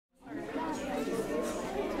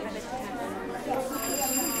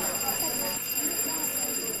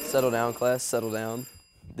Settle down, class, settle down.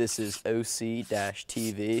 This is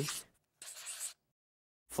OC-TV,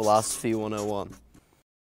 Philosophy 101.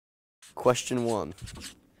 Question 1.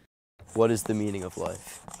 What is the meaning of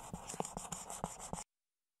life?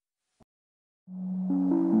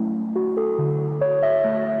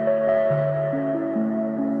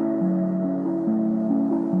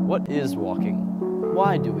 What is walking?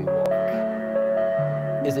 Why do we walk?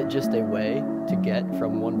 Is it just a way to get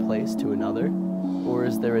from one place to another, or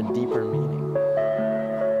is there a deeper meaning?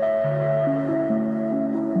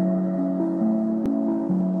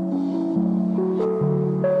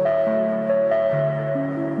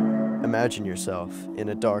 Imagine yourself in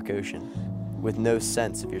a dark ocean with no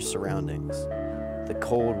sense of your surroundings. The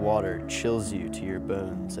cold water chills you to your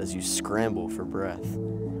bones as you scramble for breath.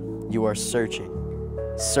 You are searching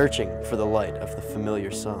for the light of the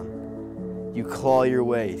familiar sun. You claw your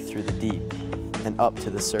way through the deep and up to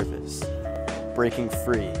the surface, breaking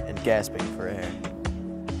free and gasping for air.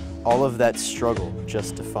 All of that struggle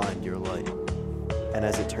just to find your light. And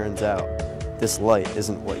as it turns out, this light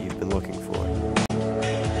isn't what you've been looking for.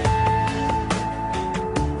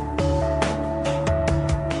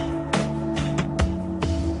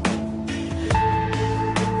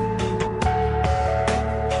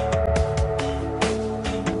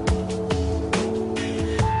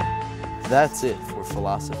 That's it for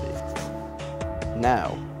philosophy.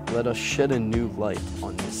 Now, let us shed a new light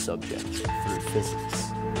on this subject through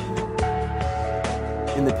physics.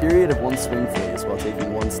 In the period of one swing phase while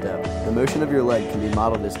taking one step, the motion of your leg can be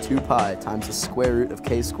modeled as 2 pi times the square root of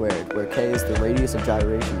k squared, where k is the radius of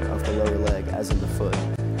gyration of the lower leg, as in the foot,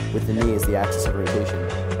 with the knee as the axis of rotation,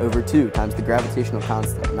 over 2 times the gravitational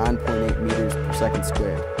constant, 9.8 meters per second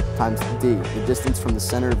squared, times d, the distance from the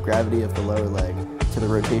center of gravity of the lower leg to the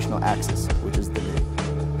rotational axis, which is the knee.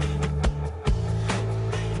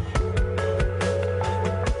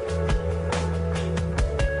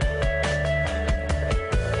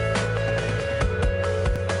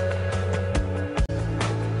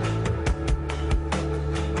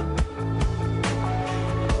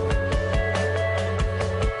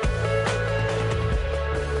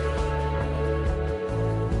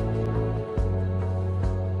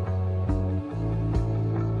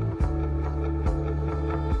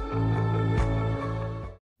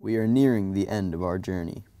 We are nearing the end of our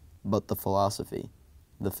journey, but the philosophy,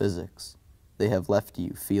 the physics, they have left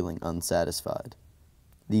you feeling unsatisfied.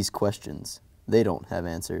 These questions, they don't have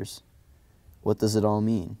answers. What does it all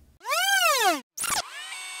mean?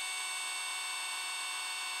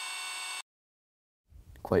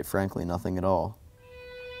 Quite frankly, nothing at all.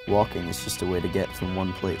 Walking is just a way to get from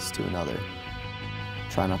one place to another.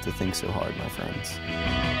 Try not to think so hard, my friends.